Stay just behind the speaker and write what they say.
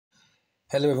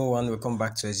Hello everyone, welcome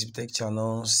back to Tech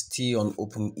channel, still on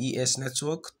OpenEX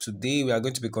network. Today we are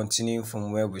going to be continuing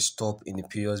from where we stopped in the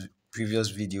previous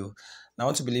video. Now I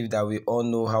want to believe that we all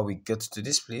know how we get to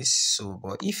this place.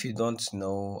 But if you don't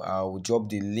know, I will drop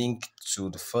the link to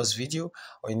the first video.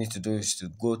 All you need to do is to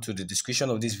go to the description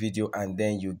of this video and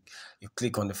then you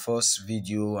click on the first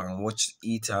video and watch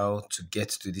it out to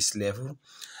get to this level.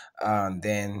 And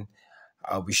then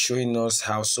I'll be showing us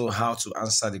how to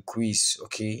answer the quiz,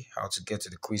 okay? How to get to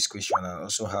the quiz question and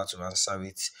also how to answer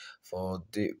it for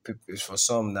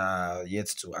some that are yet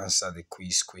to answer the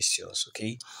quiz questions,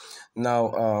 okay?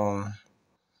 Now,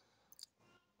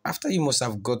 after you must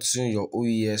have gotten your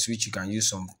OEX, which you can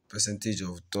use some percentage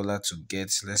of dollar to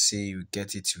get. Let's say you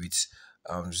get it with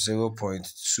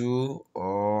 0.2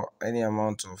 or any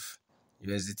amount of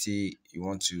USDT you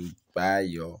want to buy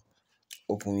your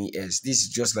OpenEX. This is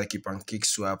just like a pancake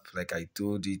swap, like I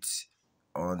told it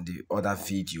on the other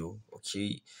video.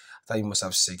 Okay, after you must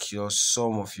have secured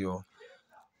some of your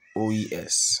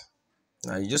OEX.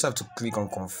 Now you just have to click on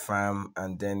confirm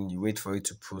and then you wait for it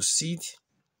to proceed.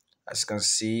 As you can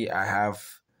see, I have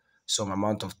some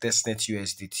amount of TestNet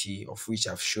USDT, of which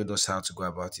I've showed us how to go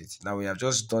about it. Now we have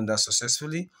just done that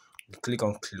successfully. We click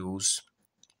on close.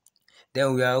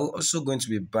 Then we are also going to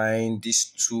be buying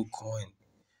these two coins.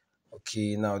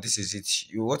 Okay, now this is it.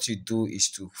 What you do is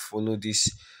to follow this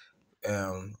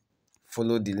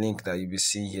follow the link that you'll be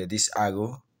seeing here, this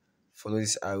arrow. Follow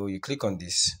this arrow, you click on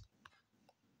this.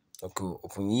 Okay,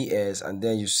 OpenEX, and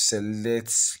then you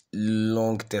select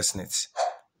long testnet.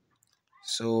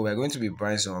 So we're going to be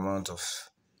buying some amount of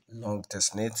long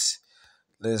testnet.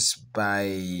 Let's buy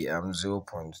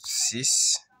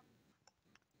 0.6.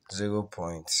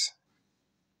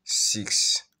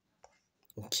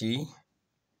 Okay,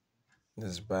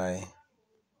 let's buy.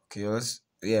 Okay,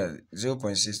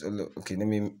 0.6. Okay, let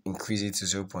me increase it to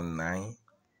 0.9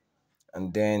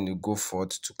 and then you go forward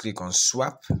to click on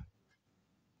swap.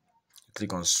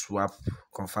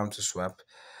 Confirm to swap.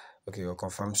 Okay, or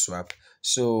confirm swap.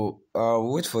 So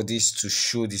wait for this to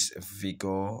show this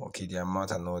figure, okay, the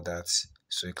amount and all that.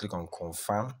 So you click on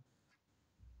confirm.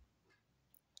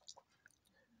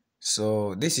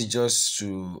 So this is just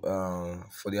to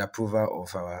for the approval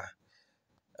of our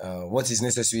what is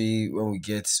necessary when we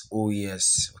get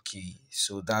OEX. Okay,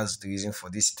 so that's the reason for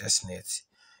this testnet.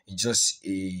 It's just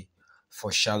a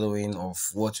foreshadowing of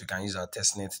what we can use our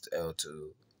testnet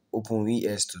to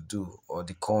OpenEX to do, or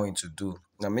the coin to do.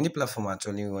 Now many platforms are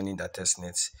actually running that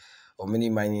testnet, or many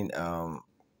mining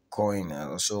coin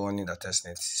are also running that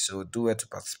testnet, so do well to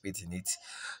participate in it.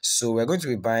 So we're going to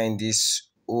be buying this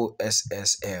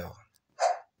OSSL.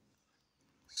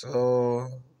 So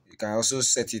you can also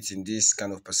set it in this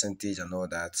kind of percentage and all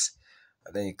that,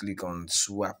 and then you click on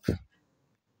swap.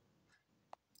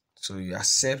 So you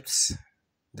accept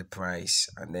the price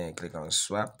and then you click on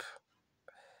swap.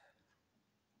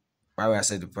 While I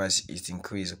said the price, it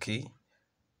increased. Okay,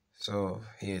 so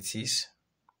here it is.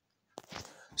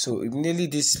 So immediately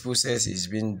this process is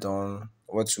being done,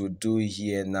 what we'll do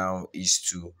here now is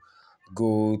to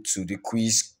go to the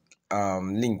quiz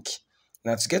link.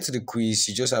 Now to get to the quiz,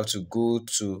 you just have to go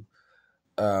to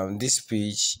this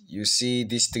page. You see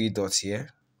these three dots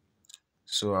here.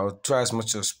 So I'll try as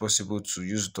much as possible to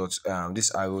use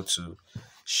this arrow to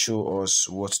show us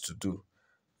what to do.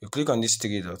 You click on these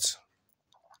three dots.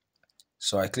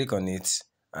 So I click on it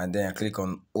and then I click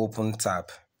on open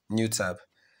tab, new tab.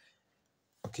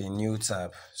 Okay, new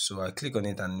tab. So I click on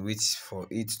it and wait for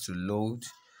it to load.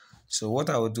 So what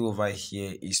I will do over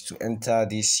here is to enter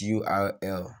this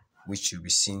URL, which you'll be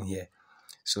seeing here.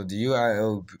 So the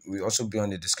URL will also be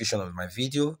on the description of my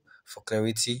video for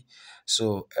clarity.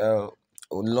 So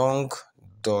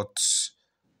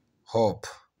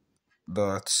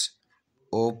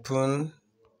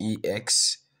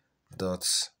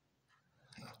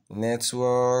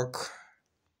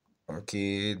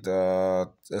okay,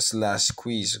 the slash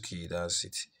quiz. Okay, that's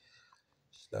it,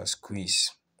 slash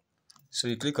quiz. So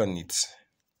you click on it.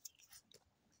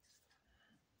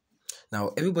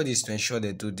 Now everybody is to ensure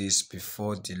they do this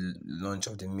before the launch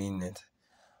of the mainnet.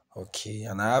 Okay,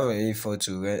 and I have a info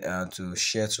to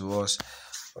share to us.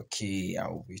 Okay, I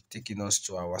will be taking us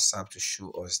to our WhatsApp to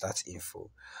show us that info.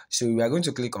 So we are going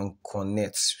to click on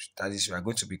connect. That is, we are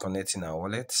going to be connecting our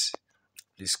wallet.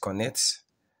 Please connect.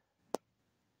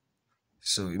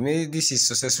 So this is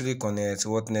successfully connect.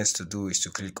 What next to do is to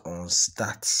click on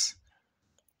start.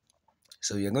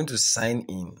 So you're going to sign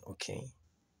in. Okay,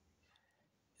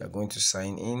 you're going to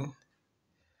sign in.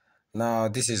 Now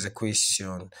this is the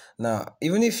question. Now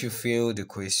even if you fail the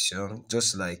question,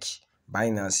 just like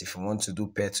Binance, if you want to do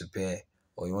peer-to-peer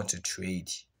or you want to trade,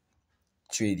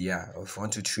 trade, yeah, or if you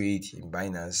want to trade in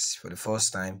Binance for the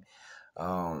first time,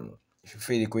 if you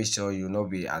fail the question, you'll not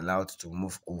be allowed to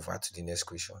move over to the next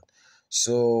question.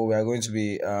 So we are going to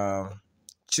be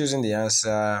choosing the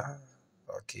answer.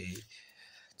 Okay,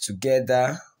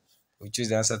 together. We choose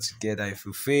the answer together. If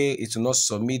we fail, it will not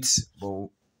submit, but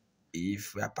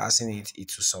if we are passing it,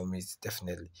 it will submit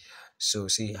definitely. So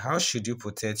see, how should you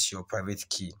protect your private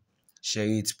key? Share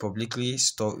it publicly,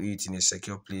 store it in a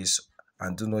secure place,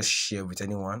 and do not share with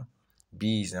anyone.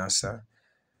 B is the answer.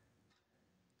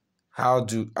 How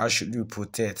should you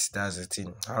protect? That's the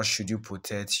thing. How should you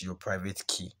protect your private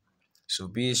key? So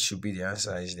B should be the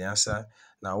answer. Is the answer.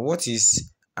 Now, what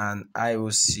is an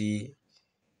IOC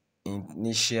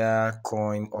initial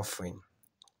coin offering?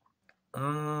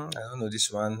 I don't know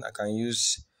this one. I can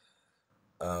use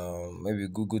maybe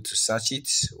Google to search it.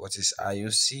 What is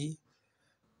IOC?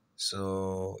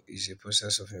 So it's a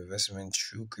process of investment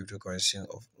through cryptocurrency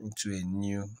into a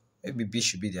new. Maybe B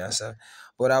should be the answer,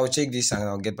 but I will check this and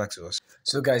I'll get back to us.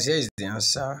 So guys, here is the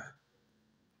answer.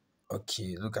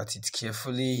 Okay, look at it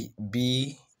carefully.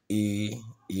 B.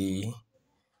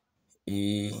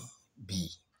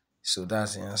 So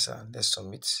that's the answer. Let's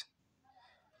submit.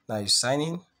 Now you sign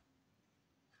in.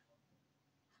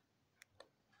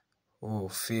 Oh,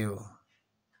 fail.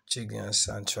 Check the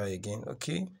answer and try again.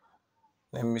 Okay.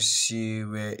 Let me see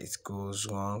where it goes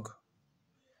wrong.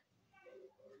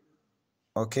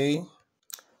 Okay.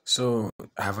 So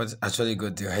I have actually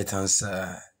got the right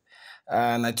answer.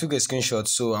 And I took a screenshot.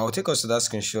 So I'll take us to that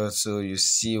screenshot so you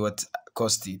see what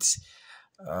caused it.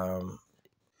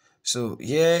 So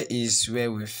here is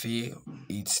where we fail.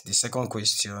 It's the second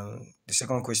question. The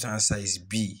second question answer is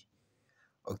B.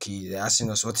 Okay, they're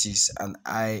asking us what is an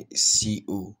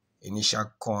ICO, initial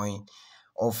coin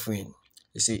offering.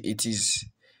 They say it is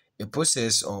a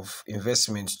process of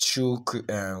investment through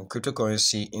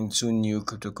cryptocurrency into new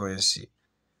cryptocurrency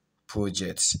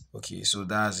projects. Okay, so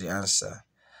that's the answer.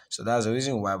 So that's the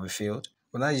reason why we failed.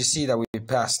 But now you see that we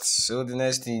passed. So the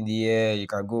next thing here, you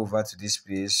can go over to this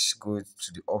place, go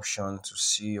to the option to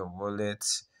see your wallet.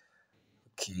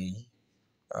 Okay.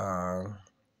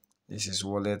 This is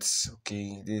wallet.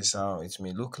 Okay, this is how it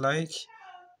may look like.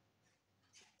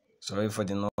 Sorry for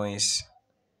the noise.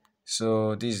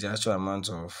 So this is the actual amount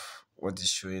of what is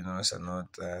showing us and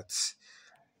not that.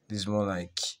 This is more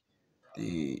like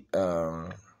the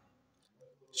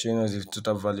showing us the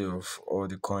total value of all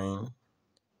the coin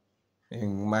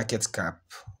in market cap.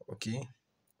 Okay,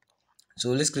 so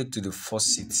let's click to the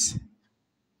faucet.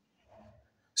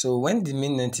 So when the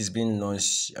mainnet is being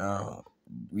launched,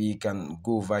 we can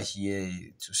go over here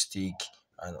to stake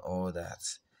and all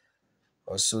that.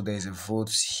 Also, there's a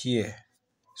vote here.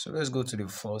 So let's go to the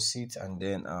faucet and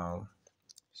then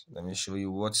let me show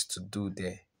you what to do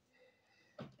there.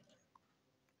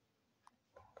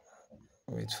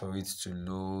 Wait for it to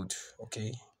load.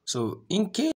 Okay. So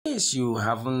in case you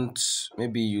haven't,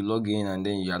 maybe you log in and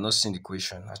then you are not seeing the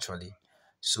question actually.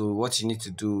 So what you need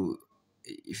to do,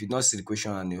 if you not see the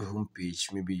question on the home page,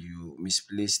 maybe you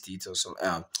misplaced it or some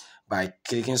by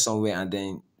clicking somewhere and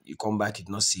then you come back, you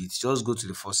not see it. Just go to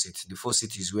the faucet. The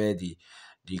faucet is where the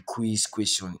quiz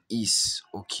question is.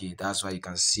 Okay, that's why you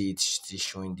can see it still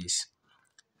showing this.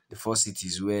 The faucet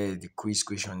is where the quiz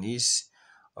question is.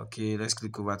 Okay, let's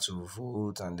click over to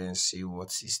vote and then see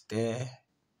what is there.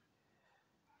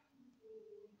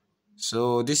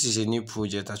 So this is a new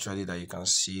project actually that you can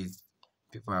see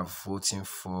people are voting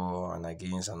for and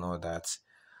against and all that.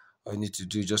 All you need to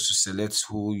do is just to select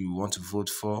who you want to vote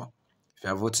for. If you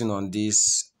are voting on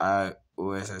this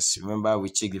OSS, remember we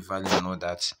check the value and all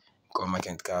that, call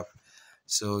market cap.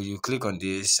 So you click on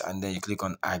this and then you click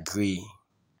on agree.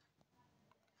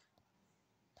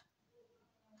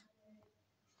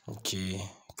 Okay,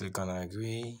 click on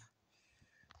agree.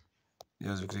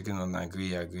 Just be clicking on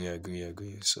agree.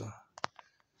 So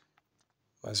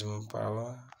maximum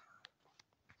power.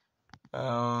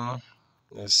 Let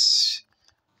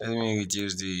me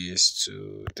reduce this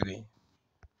to 3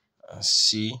 and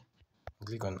C.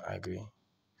 Click on agree.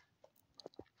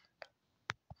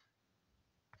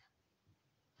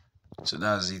 So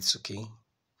that's it. Okay.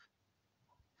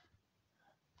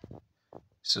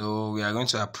 So we are going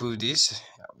to approve this.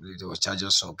 They will charge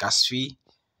us some gas fee.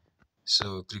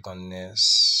 So click on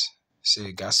this.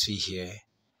 Say gas fee here.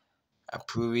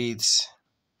 Approve it.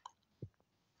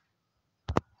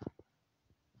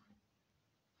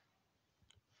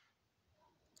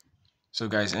 So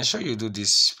guys, ensure you do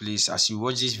this please. As you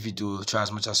watch this video, try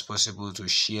as much as possible to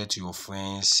share to your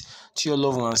friends, to your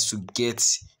loved ones to get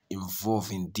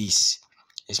involved in this,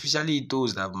 especially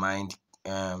those that mind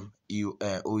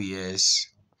OEX,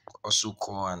 also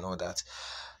core and all that.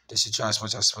 they should try as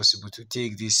much as possible to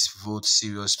take this vote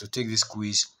serious, to take this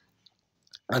quiz,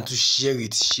 and to share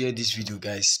it. Share this video,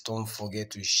 guys. Don't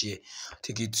forget to share.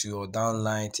 Take it to your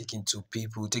downline, take it to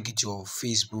people, take it to your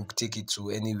Facebook, take it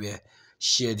to anywhere.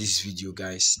 Share this video,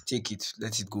 guys. Take it,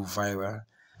 let it go viral,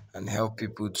 and help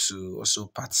people to also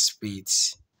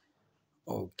participate.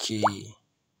 Okay,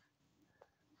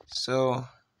 so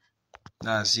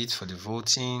that's it for the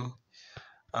voting.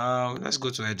 Let's go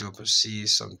to airdrop and see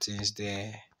some things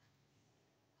there.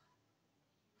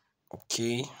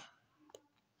 Okay,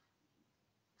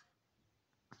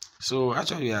 so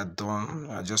actually we are done.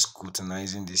 I'm just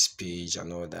scrutinizing this page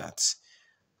and all that.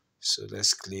 So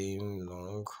let's claim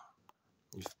long,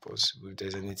 if possible. If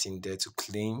there's anything there to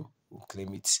claim, we'll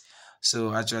claim it.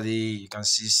 So actually you can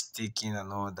see staking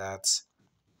and all that.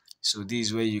 So this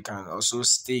is where you can also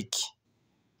stake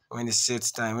when the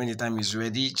set time, when the time is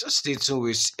ready. Just stay tuned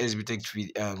with SB Tech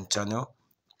channel.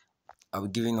 I'll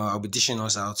be dishing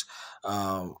us out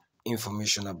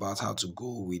information about how to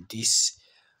go with this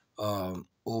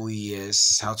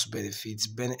OES, how to benefit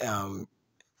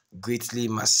greatly,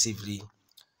 massively.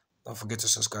 Don't forget to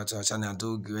subscribe to our channel and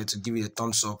don't forget to give it a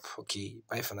thumbs up. Okay,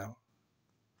 bye for now.